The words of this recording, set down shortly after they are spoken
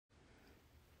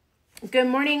Good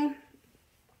morning.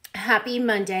 Happy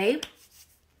Monday.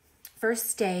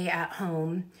 First day at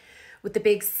home with the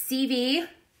big CV.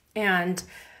 And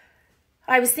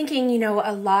I was thinking,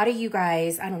 a lot of you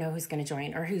guys, I don't know who's going to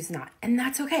join or who's not. And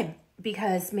that's okay,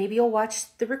 because maybe you'll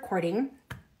watch the recording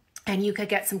and you could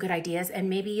get some good ideas. And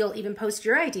maybe you'll even post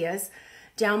your ideas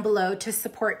down below to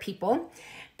support people.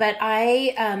 But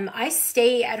I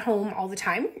stay at home all the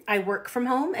time. I work from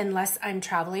home unless I'm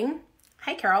traveling.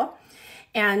 Hi, Carol.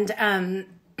 And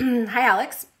hi,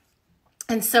 Alex.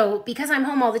 And so because I'm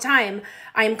home all the time,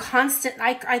 I'm constant.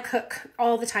 I cook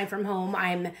all the time from home.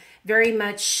 I'm very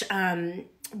much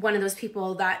one of those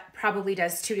people that probably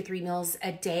does 2 to 3 meals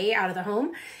a day out of the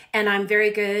home. And I'm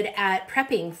very good at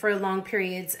prepping for long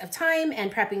periods of time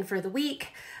and prepping for the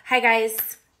week. Hi,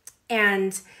 guys.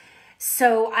 And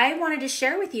so I wanted to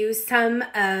share with you some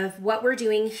of what we're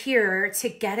doing here to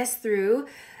get us through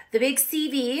the big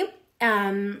CV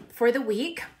for the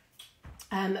week.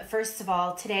 First of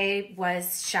all, today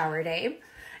was shower day.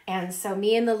 And so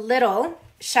me and the little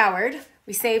showered.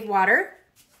 We saved water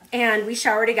and we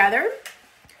showered together.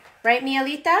 Right,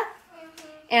 Mialita? Mm-hmm.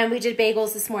 And we did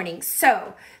bagels this morning.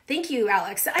 So thank you,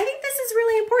 Alex. I think this is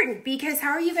really important because how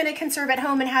are you going to conserve at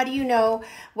home and how do you know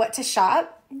what to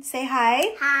shop? Say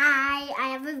hi. Hi, I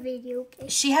have a video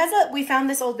player. We found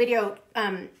this old video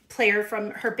player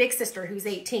from her big sister who's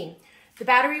 18. The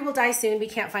battery will die soon. We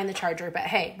can't find the charger, but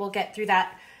hey, we'll get through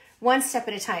that one step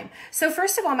at a time. So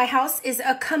first of all, my house is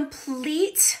a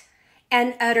complete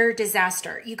and utter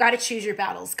disaster. You got to choose your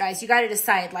battles, guys. You got to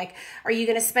decide, are you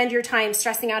going to spend your time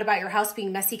stressing out about your house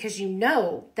being messy because you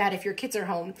know that if your kids are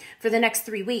home for the next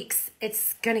 3 weeks,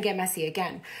 it's going to get messy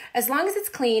again. As long as it's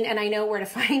clean and I know where to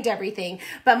find everything.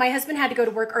 But my husband had to go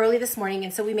to work early this morning,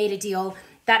 and so we made a deal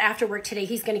that after work today,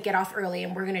 he's going to get off early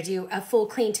and we're going to do a full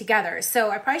clean together.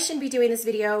 So I probably shouldn't be doing this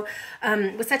video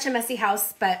with such a messy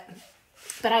house, but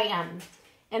I am.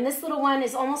 And this little one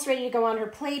is almost ready to go on her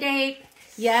play date.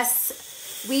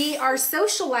 Yes, we are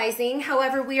socializing.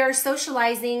 However, we are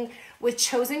socializing with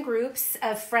chosen groups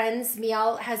of friends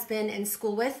Miel has been in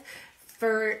school with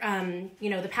for,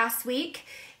 the past week.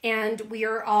 And we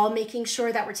are all making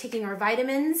sure that we're taking our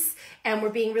vitamins and we're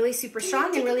being really super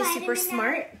strong and really super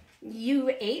smart.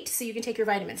 You ate, so you can take your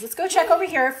vitamins. Let's go check over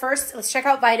here first. Let's check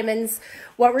out vitamins,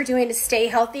 what we're doing to stay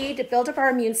healthy, to build up our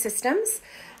immune systems.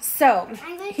 So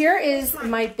here is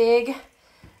my big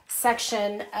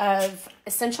section of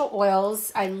essential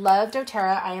oils. I love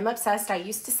doTERRA. I am obsessed. I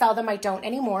used to sell them. I don't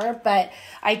anymore, but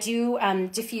I do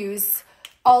diffuse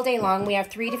all day long. We have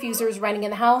 3 diffusers running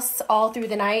in the house all through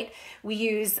the night. We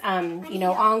use,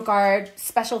 On Guard,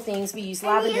 special things. We use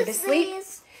lavender to sleep.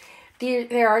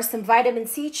 There are some vitamin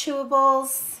C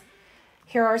chewables.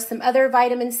 Here are some other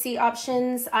vitamin C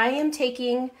options. I am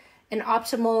taking an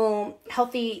optimal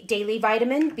healthy daily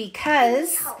vitamin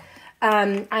because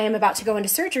I am about to go into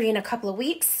surgery in a couple of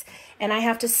weeks and I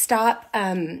have to stop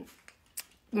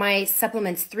my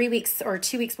supplements 3 weeks or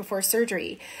 2 weeks before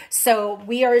surgery. So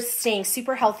we are staying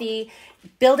super healthy,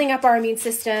 building up our immune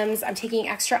systems. I'm taking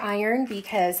extra iron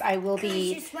because I will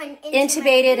be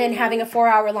intubated and having a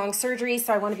 4-hour-long surgery.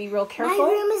 So I want to be real careful. My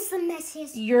room is the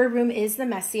messiest. Your room is the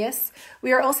messiest.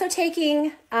 We are also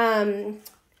taking,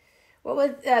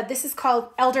 this is called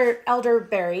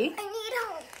elderberry. I need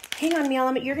help. Hang on,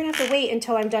 Miel, you're going to have to wait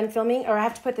until I'm done filming or I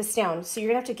have to put this down. So you're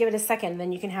going to have to give it a second,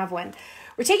 then you can have one.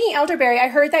 We're taking elderberry. I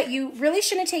heard that you really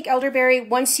shouldn't take elderberry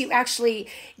once you actually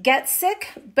get sick,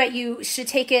 but you should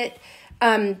take it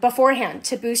beforehand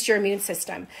to boost your immune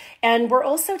system. And we're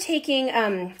also taking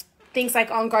things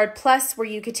like On Guard Plus, where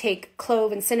you could take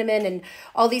clove and cinnamon and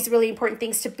all these really important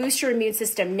things to boost your immune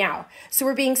system now. So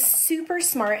we're being super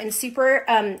smart and super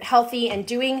healthy and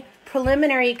doing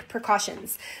preliminary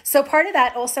precautions. So part of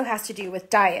that also has to do with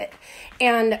diet.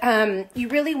 And you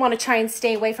really want to try and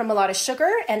stay away from a lot of sugar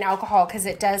and alcohol because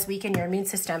it does weaken your immune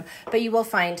system. But you will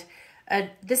find,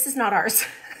 this is not ours.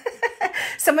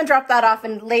 Someone dropped that off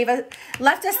and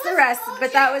left us the rest,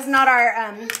 but that was not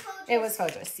our, it was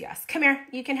Fojo's, yes. Come here,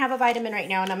 you can have a vitamin right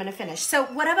now and I'm going to finish. So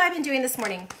what have I been doing this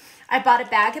morning? I bought a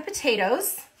bag of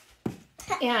potatoes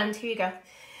and here you go.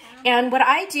 And what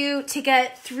I do to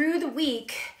get through the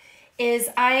week is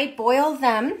I boil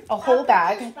them, a whole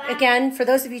bag. Again, for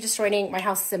those of you just joining, my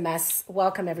house is a mess.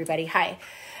 Welcome everybody, hi.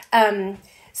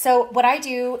 So what I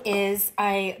do is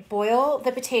I boil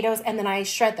the potatoes and then I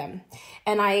shred them.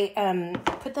 And I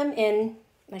put them in,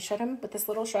 I shred them with this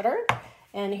little shredder.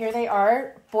 And here they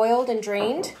are, boiled and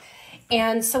drained.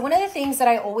 And so one of the things that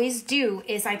I always do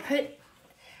is I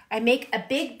make a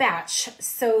big batch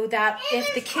so that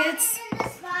if the kids... in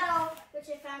this bottle, which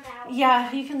I found out.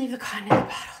 Yeah, you can leave the cotton in the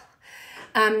bottle.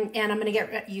 And I'm going to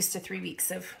get used to 3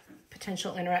 weeks of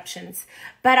potential interruptions.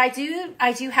 But I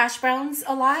do hash browns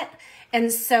a lot. And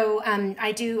so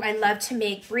I love to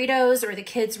make burritos, or the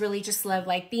kids really just love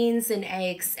like beans and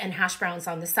eggs and hash browns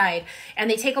on the side. And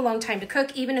they take a long time to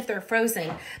cook, even if they're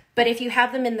frozen. But if you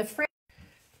have them in the fridge,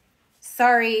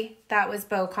 sorry, that was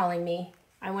Bo calling me.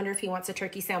 I wonder if he wants a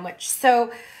turkey sandwich.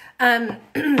 So,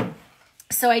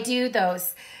 so I do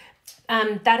those.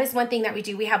 That is one thing that we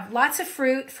do. We have lots of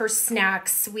fruit for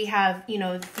snacks. We have, you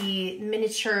know, the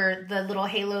miniature, the little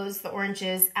halos, the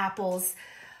oranges, apples.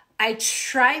 I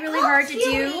try really hard to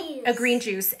do a green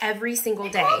juice every single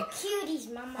day.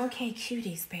 Cuties, Mama. Okay,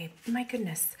 cuties, babe. My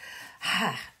goodness.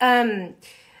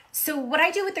 So what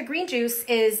I do with the green juice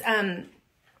is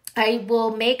I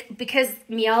will make, because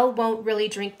Miel won't really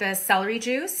drink the celery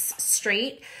juice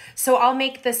straight, so I'll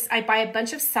make this, I buy a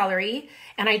bunch of celery,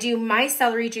 and I do my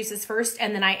celery juices first,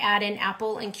 and then I add in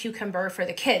apple and cucumber for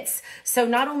the kids. So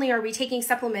not only are we taking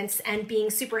supplements and being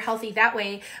super healthy that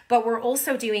way, but we're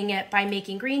also doing it by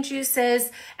making green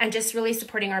juices and just really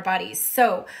supporting our bodies.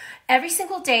 So every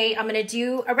single day, I'm going to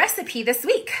do a recipe this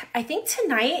week. I think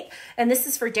tonight, and this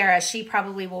is for Dara, she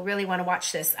probably will really want to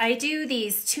watch this. I do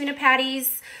these tuna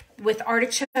patties with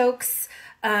artichokes,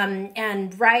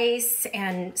 and rice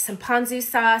and some ponzu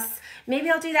sauce. Maybe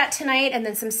I'll do that tonight, and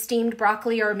then some steamed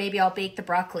broccoli, or maybe I'll bake the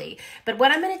broccoli. But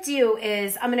what I'm going to do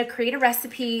is I'm going to create a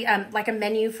recipe, like a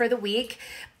menu for the week,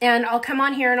 and I'll come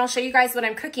on here and I'll show you guys what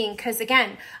I'm cooking, because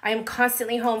again, I am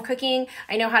constantly home cooking.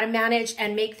 I know how to manage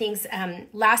and make things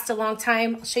last a long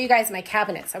time. I'll show you guys my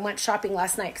cabinets. I went shopping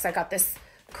last night because I got this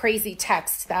crazy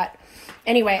text that,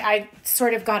 anyway, I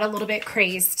sort of got a little bit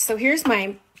crazed. So here's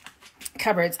my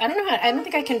cupboards. I don't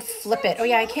think I can flip it. Oh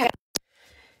yeah, I can.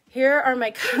 Here are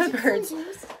my cupboards.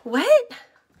 What?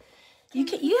 You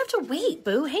have to wait,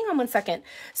 boo. Hang on one second.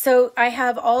 So I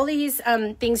have all these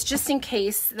things just in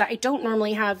case that I don't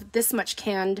normally have this much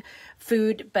canned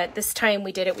food, but this time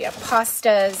we did it. We have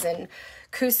pastas and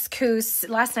couscous.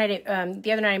 Last night,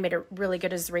 the other night I made a really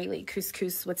good Israeli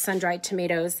couscous with sun-dried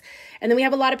tomatoes. And then we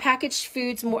have a lot of packaged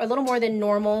foods, a little more than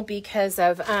normal because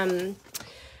of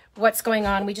what's going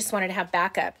on. We just wanted to have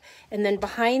backup. And then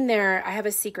behind there, I have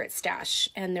a secret stash,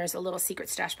 and there's a little secret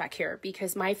stash back here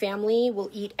because my family will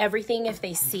eat everything if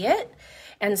they see it.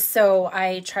 And so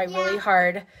I try really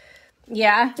hard.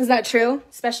 Yeah, is that true?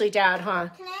 Especially Dad, huh?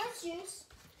 Can I have juice?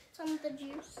 Some of the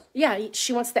juice? Yeah,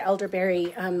 she wants the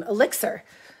elderberry elixir.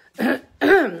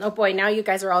 Oh boy, now you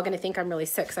guys are all going to think I'm really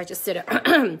sick because I just did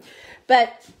it.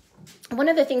 But one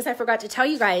of the things I forgot to tell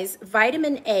you guys,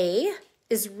 vitamin A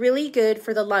is really good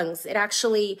for the lungs. It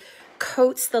actually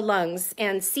coats the lungs,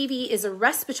 and CV is a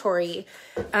respiratory,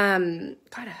 God,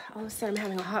 all of a sudden I'm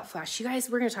having a hot flash. You guys,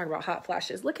 we're gonna talk about hot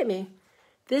flashes. Look at me.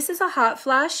 This is a hot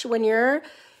flash when you're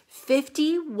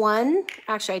 51.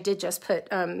 Actually, I did just put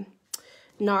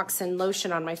Nox and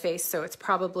lotion on my face, so it's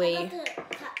probably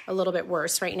a little bit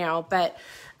worse right now. But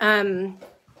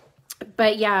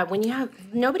yeah, when you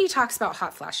have, nobody talks about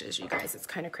hot flashes, you guys. It's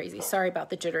kind of crazy. Sorry about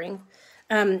the jittering.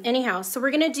 Anyhow, so we're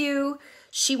going to do,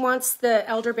 she wants the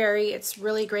elderberry. It's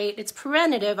really great. It's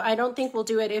preventative. I don't think we'll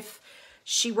do it if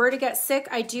she were to get sick.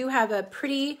 I do have a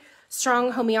pretty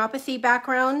strong homeopathy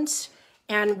background,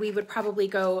 and we would probably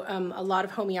go a lot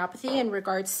of homeopathy in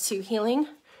regards to healing.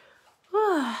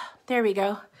 Oh, there we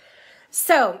go.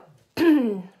 So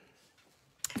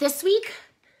this week,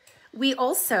 we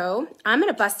also, I'm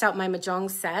going to bust out my Mahjong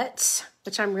set,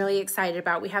 which I'm really excited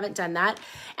about. We haven't done that.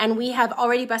 And we have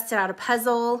already busted out a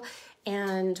puzzle.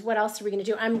 And what else are we going to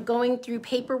do? I'm going through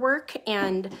paperwork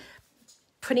and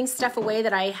putting stuff away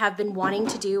that I have been wanting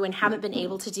to do and haven't been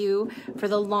able to do for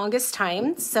the longest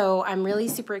time. So I'm really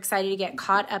super excited to get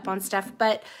caught up on stuff.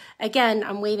 But again,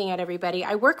 I'm waving at everybody.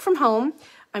 I work from home.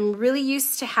 I'm really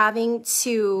used to having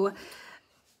to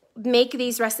make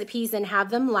these recipes and have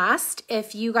them last.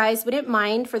 If you guys wouldn't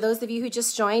mind, for those of you who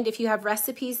just joined, if you have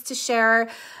recipes to share,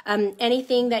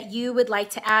 anything that you would like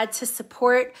to add to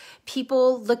support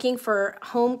people looking for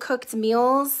home-cooked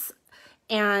meals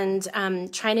and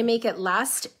trying to make it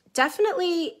last,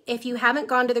 definitely, if you haven't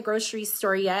gone to the grocery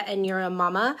store yet and you're a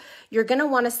mama, you're going to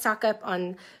want to stock up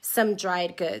on some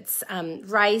dried goods,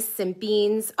 rice and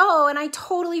beans. Oh, and I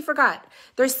totally forgot.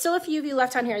 There's still a few of you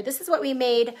left on here. This is what we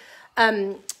made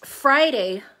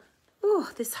Friday. Ooh,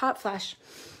 this hot flash.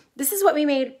 This is what we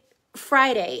made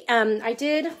Friday. I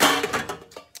did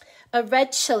a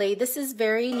red chili. This is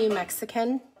very New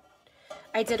Mexican.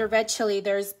 I did a red chili.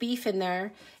 There's beef in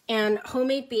there and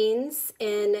homemade beans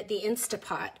in the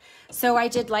Instapot. So I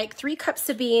did like 3 cups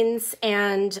of beans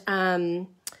and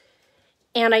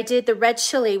And I did the red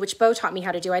chili, which Bo taught me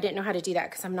how to do. I didn't know how to do that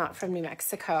because I'm not from New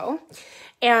Mexico.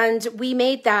 And we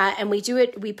made that, and we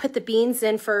put the beans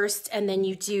in first, and then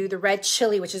you do the red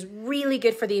chili, which is really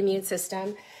good for the immune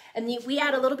system. And we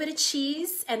add a little bit of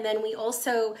cheese, and then we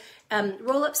also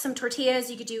roll up some tortillas.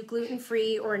 You could do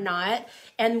gluten-free or not.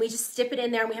 And we just dip it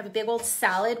in there, and we have a big old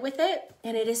salad with it.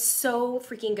 And it is so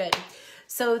freaking good.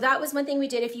 So that was one thing we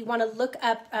did. If you want to look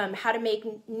up how to make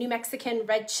New Mexican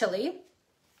red chili,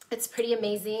 it's pretty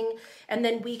amazing. And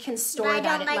then we can store that.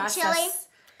 I don't like chili.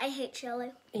 I hate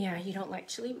chili. Yeah, you don't like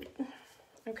chili?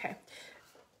 Okay.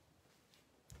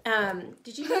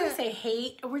 Did you say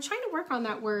hate? We're trying to work on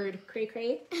that word,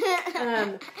 cray.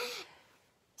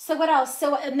 So what else?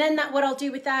 So, and then what I'll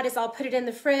do with that is I'll put it in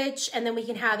the fridge, and then we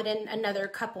can have it in another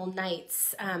couple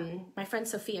nights. My friend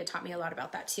Sophia taught me a lot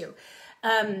about that too.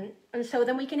 And so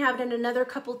then we can have it in another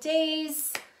couple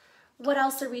days. What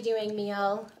else are we doing,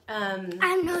 Miel? I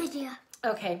have no idea.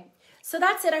 Okay. So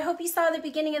that's it. I hope you saw the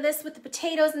beginning of this with the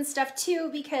potatoes and stuff too,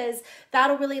 because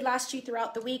that'll really last you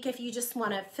throughout the week if you just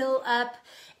want to fill up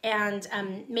and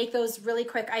make those really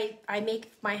quick. I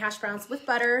make my hash browns with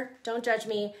butter, don't judge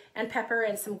me, and pepper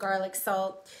and some garlic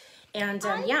salt. And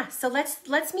yeah, so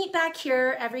let's meet back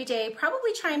here every day.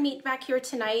 Probably try and meet back here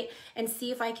tonight and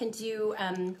see if I can do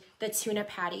the tuna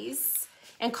patties.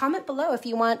 And comment below if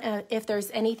you want, if there's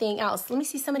anything else. Let me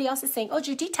see, somebody else is saying, oh,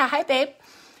 Judita, hi, babe.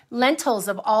 Lentils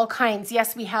of all kinds.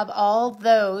 Yes, we have all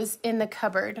those in the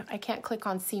cupboard. I can't click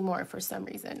on see more for some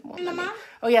reason. Mama?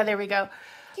 Oh, yeah, there we go.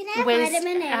 Can I have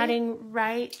vitamin A? Adding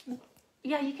right.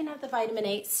 Yeah, you can have the vitamin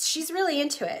A. She's really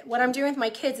into it. What I'm doing with my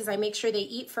kids is I make sure they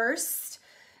eat first.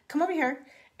 Come over here.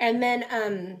 And then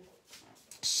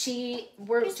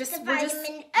we're just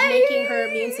making her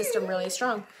immune system really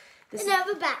strong. And I have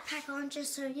a backpack on,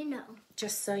 just so you know.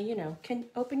 Just so you know. Can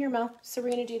open your mouth. So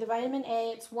we're going to do the vitamin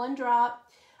A. It's 1 drop.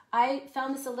 I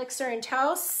found this elixir in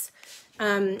Taos,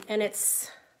 and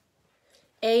it's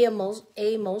A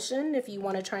emulsion, if you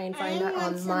want to try and find that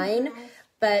online.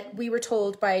 But we were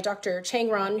told by Dr.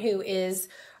 Changron, who is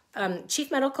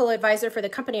chief medical advisor for the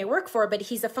company I work for, but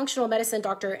he's a functional medicine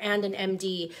doctor and an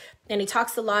MD, and he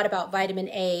talks a lot about vitamin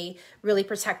A really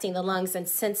protecting the lungs. And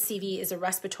since CV is a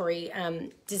respiratory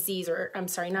disease, or I'm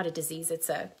sorry, not a disease, it's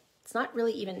not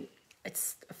really even,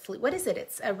 it's a flu. What is it?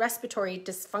 It's a respiratory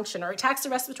dysfunction, or attacks the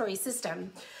respiratory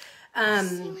system.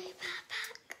 Then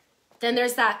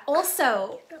there's that.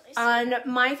 Also, on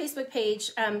my Facebook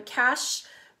page, Cash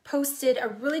posted a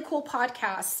really cool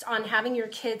podcast on having your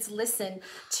kids listen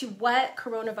to what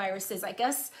coronavirus is. I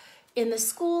guess in the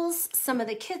schools, some of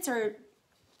the kids are,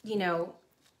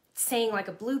 saying like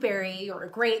a blueberry or a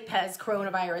grape has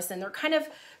coronavirus, and they're kind of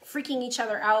freaking each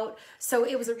other out. So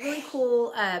it was a really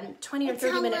cool 20 or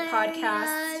 30 minute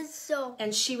podcast,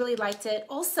 and she really liked it.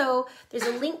 Also, there's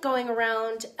a link going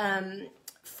around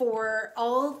for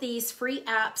all these free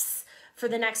apps. For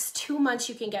the next 2 months,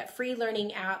 you can get free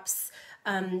learning apps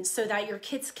so that your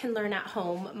kids can learn at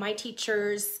home. My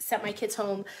teachers sent my kids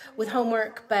home with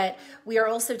homework, but we are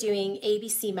also doing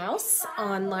ABC Mouse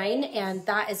online, and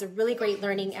that is a really great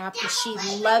learning app, and she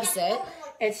loves it.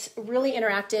 It's really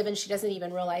interactive, and she doesn't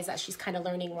even realize that she's kind of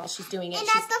learning while she's doing it. And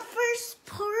at the first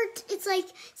part, it's like,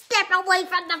 step away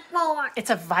from the floor. It's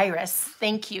a virus.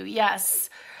 Thank you. Yes.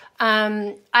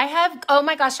 Oh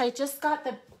my gosh, I just got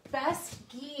the best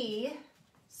ghee.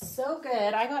 So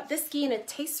good. I got this ghee, and it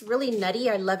tastes really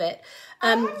nutty. I love it.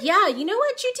 Yeah, you know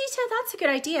what, Judita? That's a good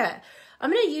idea.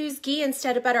 I'm going to use ghee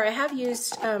instead of butter. I have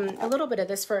used a little bit of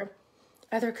this for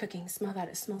other cooking. Smell that.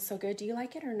 It smells so good. Do you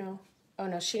like it or no? Oh,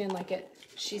 no, she didn't like it.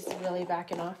 She's really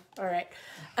backing off. All right.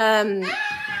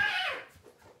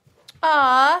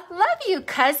 Aw, love you,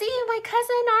 Cuzzy. My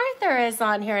cousin Arthur is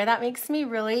on here. That makes me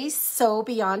really so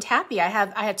beyond happy. I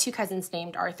have 2 cousins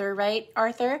named Arthur, right,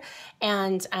 Arthur?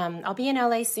 And I'll be in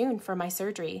LA soon for my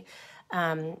surgery.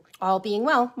 All being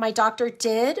well. My doctor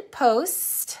did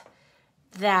post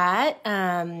that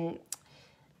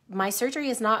my surgery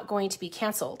is not going to be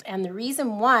canceled. And the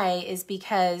reason why is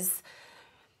because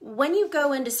when you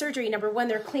go into surgery, number one,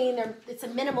 they're clean. It's a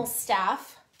minimal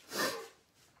staff.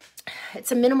 It's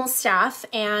a minimal staff,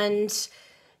 and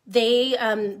they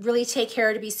really take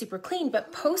care to be super clean.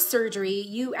 But post-surgery,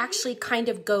 you actually kind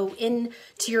of go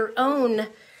into your own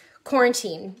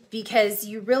quarantine because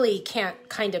you really can't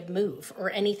kind of move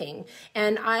or anything.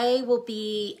 And I will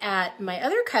be at my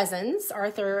other cousins,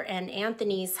 Arthur and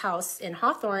Anthony's house in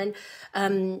Hawthorne,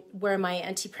 where my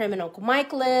Auntie Prim and Uncle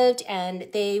Mike lived, and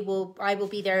I will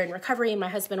be there in recovery, and my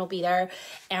husband will be there.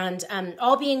 And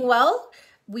all being well,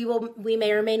 we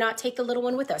may or may not take the little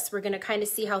one with us. We're going to kind of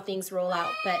see how things roll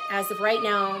out. But as of right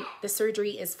now, the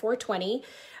surgery is 4/20.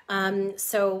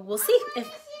 So we'll see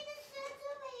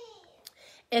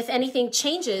if anything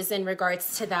changes in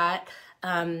regards to that.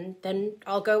 Then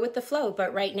I'll go with the flow.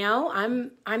 But right now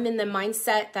I'm in the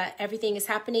mindset that everything is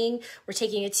happening. We're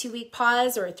taking a 2-week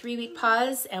pause or a 3-week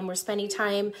pause, and we're spending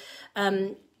time,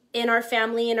 in our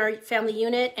family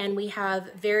unit. And we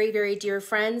have very, very dear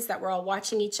friends that we're all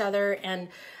watching each other and,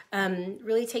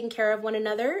 really taking care of one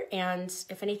another. And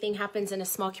if anything happens in a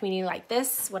small community like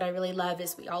this, what I really love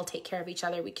is we all take care of each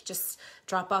other. We could just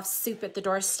drop off soup at the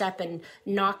doorstep and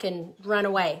knock and run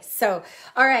away. So,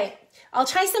 all right. I'll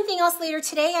try something else later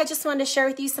today. I just wanted to share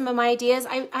with you some of my ideas.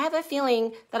 I have a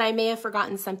feeling that I may have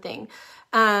forgotten something.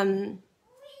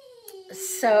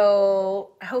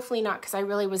 So hopefully not, because I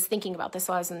really was thinking about this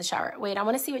while I was in the shower. Wait, I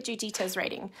want to see what Judita is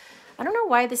writing. I don't know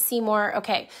why the Seymour.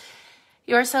 Okay.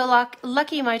 You're so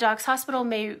lucky. My dog's hospital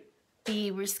may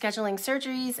be rescheduling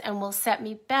surgeries and will set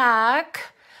me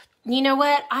back. You know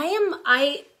what?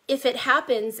 If it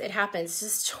happens, it happens.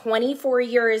 Just 24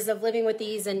 years of living with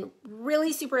these, and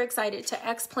really super excited to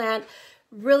explant,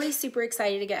 really super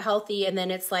excited to get healthy. And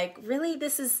then it's like, really,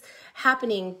 this is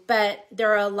happening, but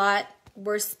there are a lot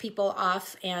worse people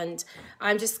off. And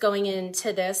I'm just going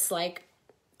into this like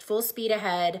full speed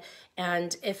ahead.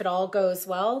 And if it all goes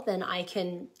well, then I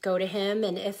can go to him.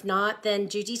 And if not, then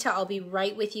Judita, I'll be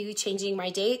right with you, changing my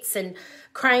dates and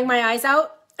crying my eyes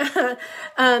out.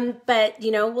 But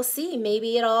you know, we'll see.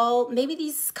 Maybe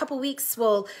these couple weeks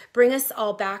will bring us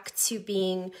all back to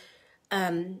being,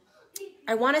 I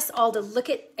want us all to look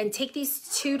at and take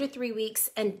these 2 to 3 weeks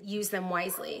and use them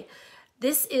wisely.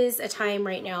 This is a time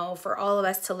right now for all of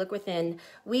us to look within.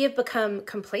 We have become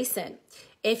complacent.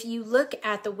 If you look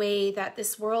at the way that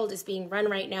this world is being run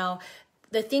right now,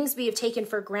 the things we have taken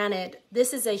for granted,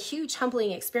 this is a huge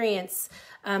humbling experience.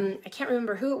 I can't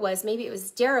remember who it was. Maybe it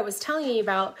was Dara was telling me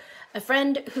about a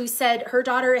friend who said her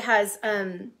daughter has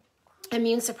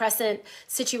immune suppressant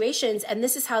situations, and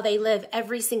this is how they live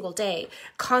every single day,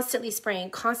 constantly spraying,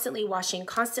 constantly washing,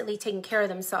 constantly taking care of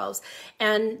themselves.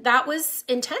 And that was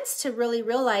intense to really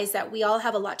realize that we all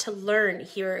have a lot to learn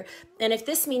here. And if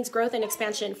this means growth and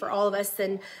expansion for all of us,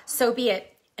 then so be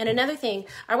it. And another thing,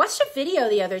 I watched a video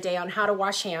the other day on how to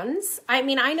wash hands. I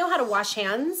mean, I know how to wash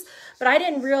hands, but I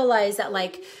didn't realize that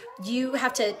like you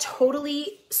have to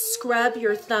totally scrub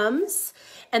your thumbs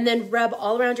and then rub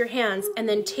all around your hands and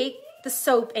then take the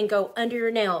soap and go under your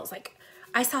nails. Like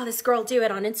I saw this girl do it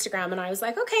on Instagram and I was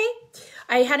like, okay.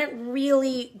 I hadn't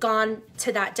really gone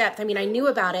to that depth. I mean, I knew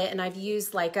about it and I've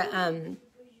used like a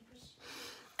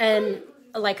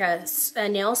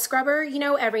nail scrubber, you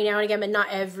know, every now and again, but not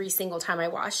every single time I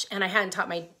wash. And I hadn't taught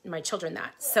my children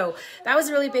that. So that was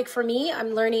really big for me. I'm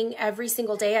learning every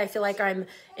single day. I feel like I'm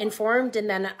informed, and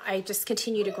then I just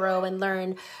continue to grow and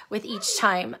learn with each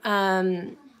time.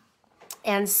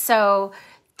 And so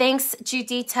thanks,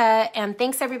 Judita, and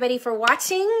thanks everybody for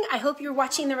watching. I hope you're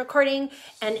watching the recording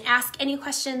and ask any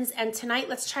questions. And tonight,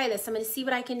 let's try this. I'm going to see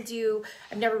what I can do.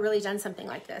 I've never really done something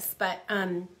like this, but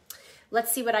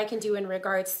let's see what I can do in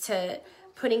regards to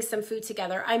putting some food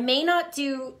together. I may not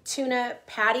do tuna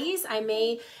patties. I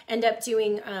may end up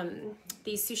doing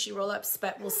these sushi roll-ups,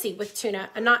 but we'll see with tuna.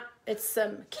 It's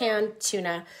some canned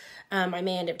tuna. I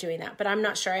may end up doing that, but I'm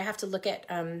not sure. I have to look at,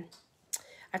 I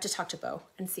have to talk to Bo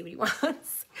and see what he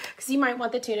wants, because he might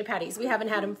want the tuna patties. We haven't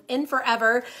had them in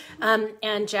forever. And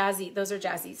Jazzy, those are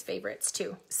Jazzy's favorites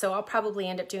too. So I'll probably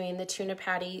end up doing the tuna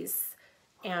patties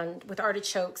and with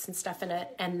artichokes and stuff in it,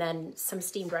 and then some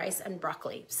steamed rice and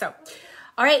broccoli. So,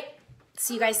 all right,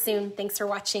 see you guys soon. Thanks for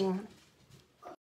watching.